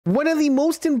One of the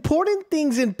most important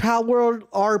things in Palworld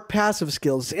are passive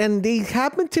skills, and they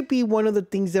happen to be one of the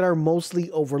things that are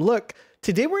mostly overlooked.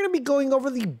 Today, we're going to be going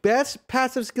over the best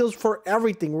passive skills for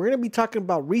everything. We're going to be talking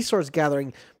about resource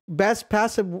gathering, best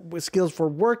passive skills for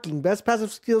working, best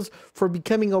passive skills for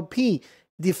becoming OP,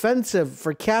 defensive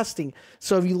for casting.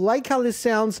 So if you like how this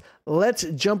sounds, let's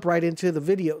jump right into the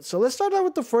video. So let's start out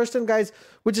with the first one, guys,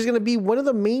 which is going to be one of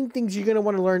the main things you're going to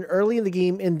want to learn early in the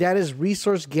game, and that is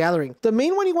resource gathering. The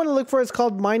main one you want to look for is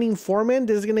called mining foreman.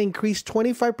 This is going to increase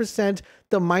 25%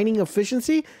 the mining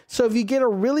efficiency. So if you get a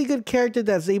really good character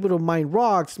that's able to mine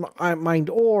rocks, mine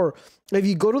ore, if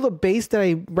you go to the base that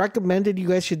I recommended you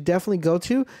guys should definitely go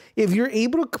to, if you're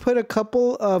able to put a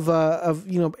couple of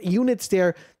units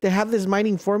there that have this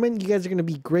mining foreman, you guys are going to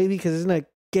be gravy because it's going to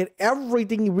get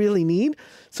everything you really need.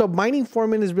 So mining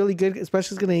foreman is really good,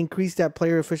 especially it's going to increase that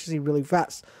player efficiency really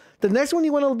fast. The next one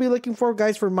you want to be looking for,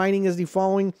 guys, for mining is the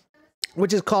following,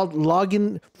 which is called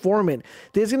login foreman.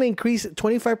 This is going to increase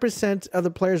 25% of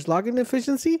the player's login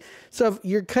efficiency. So if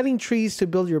you're cutting trees to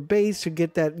build your base, to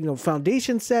get that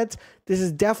foundation set, this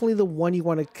is definitely the one you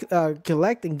want to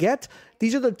collect and get.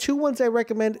 These are the two ones I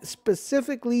recommend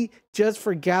specifically just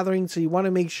for gathering. So you want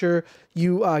to make sure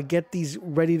you get these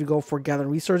ready to go for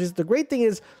gathering resources. The great thing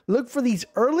is look for these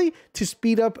early to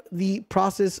speed up the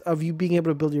process of you being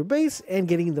able to build your base and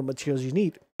getting the materials you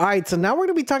need. All right, so now we're going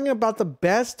to be talking about the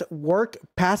best work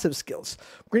passive skills.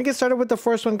 We're going to get started with the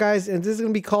first one, guys, and this is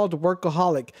going to be called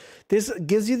Workaholic. This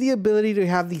gives you the ability to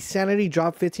have the sanity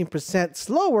drop 15%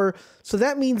 slower, so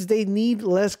that means they need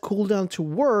less cooldown to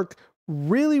work.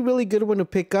 Really, really good one to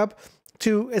pick up,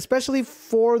 especially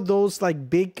for those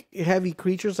like big, heavy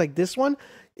creatures like this one.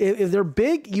 If they're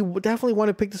big, you definitely want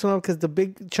to pick this one up because the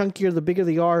chunkier, the bigger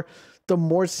they are, the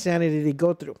more sanity they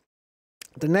go through.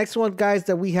 The next one, guys,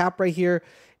 that we have right here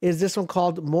is this one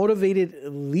called Motivated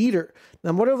Leader.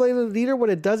 Now, Motivated Leader, what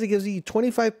it does, it gives you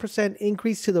 25%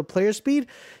 increase to the player speed.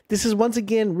 This is, once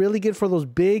again, really good for those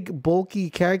big, bulky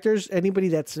characters. Anybody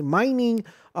that's mining,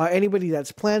 anybody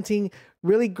that's planting,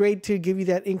 really great to give you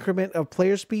that increment of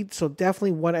player speed. So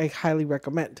definitely one I highly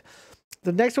recommend.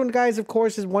 The next one, guys, of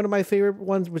course, is one of my favorite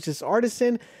ones, which is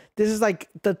Artisan. This is like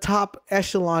the top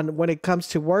echelon when it comes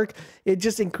to work. It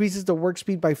just increases the work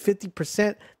speed by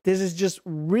 50%. This is just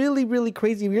really, really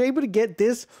crazy. If you're able to get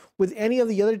this with any of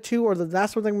the other two or the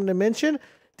last one I'm going to mention,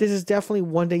 this is definitely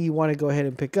one that you want to go ahead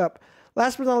and pick up.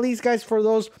 Last but not least, guys, for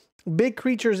those big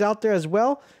creatures out there as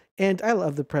well, and I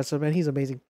love the Presso, man. He's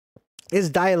amazing. Is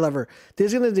Diet Lover. This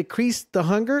is going to decrease the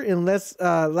hunger and less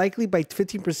likely by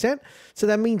 15%. So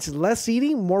that means less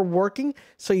eating, more working.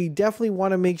 So you definitely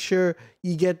want to make sure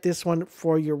you get this one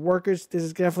for your workers. This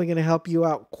is definitely going to help you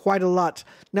out quite a lot.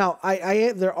 Now,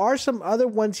 there are some other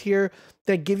ones here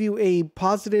that give you a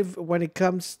positive when it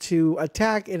comes to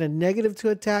attack and a negative to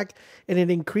attack, and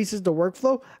it increases the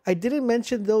workflow. I didn't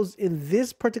mention those in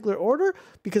this particular order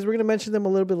because we're going to mention them a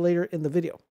little bit later in the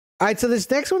video. All right, so this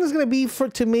next one is going to be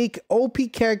to make OP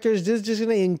characters. This is just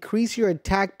going to increase your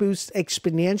attack boost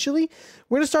exponentially.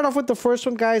 We're going to start off with the first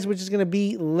one, guys, which is going to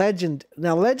be Legend.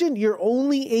 Now, Legend, you're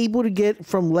only able to get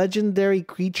from legendary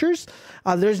creatures.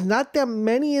 There's not that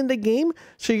many in the game,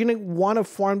 so you're going to want to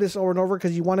farm this over and over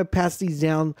because you want to pass these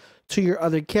down to your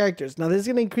other characters. Now, this is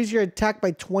going to increase your attack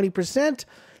by 20%.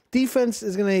 Defense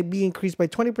is going to be increased by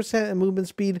 20% and movement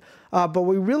speed, but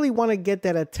we really want to get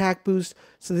that attack boost,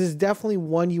 so this is definitely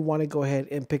one you want to go ahead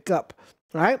and pick up.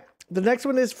 All right, the next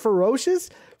one is Ferocious.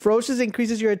 Ferocious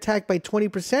increases your attack by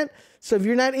 20%, so if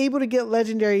you're not able to get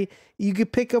Legendary, you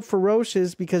could pick up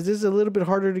Ferocious because this is a little bit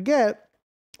harder to get,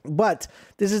 but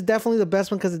this is definitely the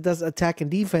best one because it does attack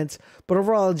and defense, but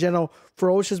overall in general,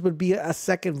 Ferocious would be a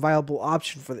second viable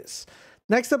option for this.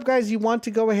 Next up, guys, you want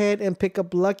to go ahead and pick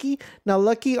up Lucky. Now,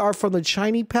 Lucky are from the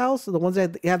shiny pals, so the ones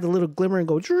that have the little glimmer and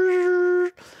go.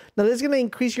 Now, this is going to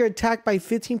increase your attack by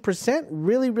 15%.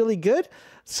 Really, really good.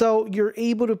 So you're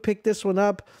able to pick this one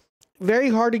up. Very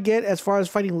hard to get as far as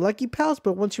fighting Lucky pals,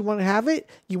 but once you want to have it,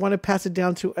 you want to pass it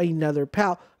down to another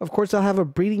pal. Of course, I'll have a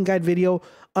breeding guide video,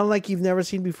 unlike you've never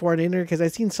seen before on the internet, because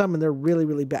I've seen some and they're really,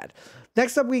 really bad.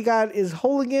 Next up we got is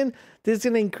Hooligan. This is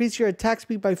going to increase your attack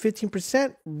speed by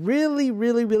 15%. Really,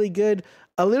 really, really good.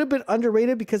 A little bit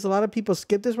underrated because a lot of people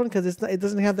skip this one because it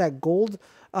doesn't have that gold,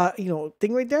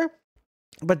 thing right there.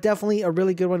 But definitely a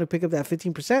really good one to pick up that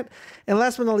 15%. And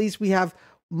last but not least, we have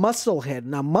Musclehead.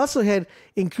 Now, Musclehead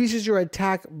increases your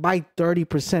attack by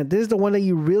 30%. This is the one that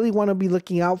you really want to be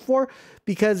looking out for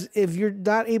because if you're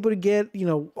not able to get,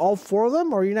 all four of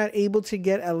them or you're not able to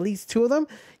get at least two of them,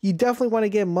 you definitely want to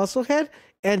get Musclehead.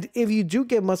 And if you do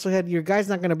get Musclehead, your guy's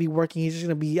not going to be working. He's just going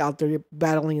to be out there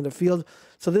battling in the field.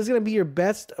 So this is going to be your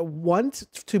best one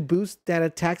to boost that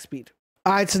attack speed.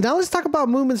 All right, so now let's talk about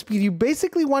movement speed. You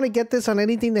basically want to get this on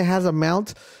anything that has a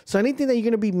mount. So anything that you're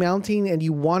going to be mounting and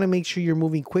you want to make sure you're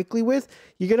moving quickly with,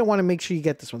 you're going to want to make sure you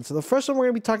get this one. So the first one we're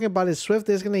going to be talking about is Swift.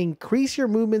 This is going to increase your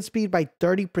movement speed by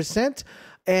 30%.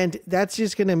 And that's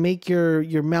just going to make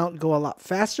your mount go a lot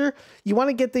faster. You want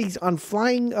to get these on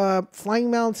flying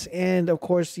mounts, and of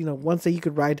course, you know, ones that you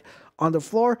could ride on the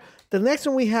floor. The next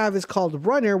one we have is called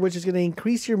Runner, which is going to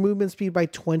increase your movement speed by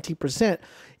 20%.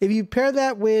 If you pair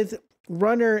that with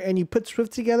Runner and you put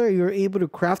Swift together, you're able to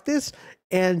craft this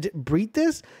and breed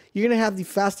this. You're going to have the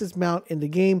fastest mount in the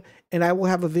game, and I will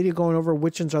have a video going over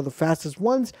which ones are the fastest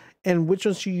ones and which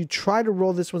ones should you try to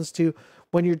roll this ones to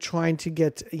when you're trying to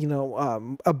get, you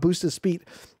know, a boost of speed.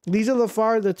 These are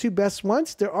the two best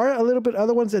ones. There are a little bit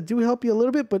other ones that do help you a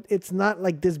little bit, but it's not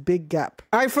like this big gap.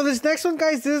 All right, for this next one,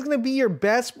 guys, this is going to be your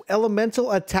best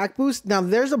elemental attack boost. Now,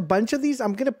 there's a bunch of these.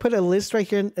 I'm going to put a list right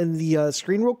here in the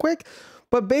screen real quick.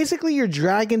 But basically, your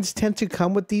dragons tend to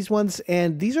come with these ones,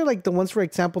 and these are like the ones, for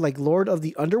example, like Lord of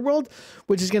the Underworld,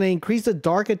 which is going to increase the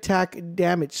dark attack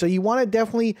damage. So you want to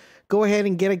definitely go ahead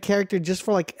and get a character just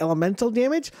for like elemental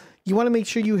damage. You want to make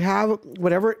sure you have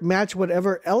match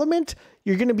whatever element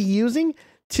you're going to be using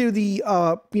to the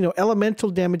you know, elemental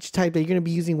damage type that you're going to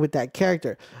be using with that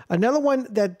character. Another one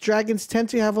that dragons tend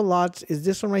to have a lot is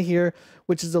this one right here,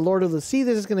 which is the Lord of the Sea.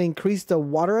 This is going to increase the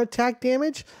water attack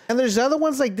damage. And there's other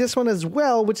ones like this one as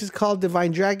well, which is called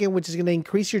Divine Dragon, which is going to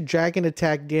increase your dragon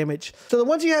attack damage. So the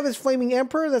ones you have is Flaming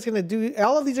Emperor. That's going to do,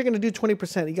 all of these are going to do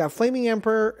 20%. You got Flaming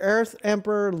Emperor, Earth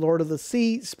Emperor, Lord of the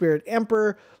Sea, Spirit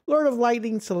Emperor, Lord of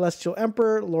Lightning, Celestial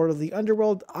Emperor, Lord of the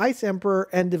Underworld, Ice Emperor,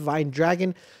 and Divine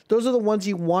Dragon. Those are the ones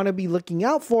you want to be looking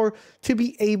out for to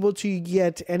be able to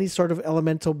get any sort of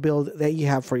elemental build that you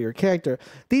have for your character.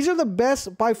 These are the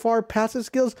best by far passive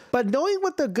skills, but knowing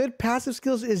what the good passive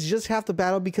skills is just half the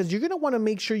battle, because you're going to want to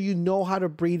make sure you know how to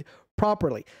breed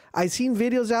properly. I've seen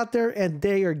videos out there and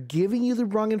they are giving you the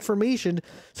wrong information.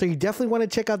 So you definitely want to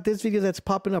check out this video that's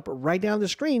popping up right down the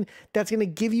screen. That's going to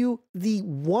give you the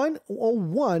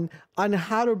 101 on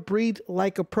how to breed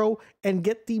like a pro and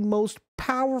get the most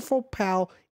powerful PAL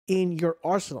in your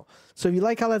arsenal. So if you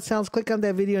like how that sounds, click on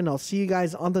that video and I'll see you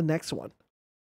guys on the next one.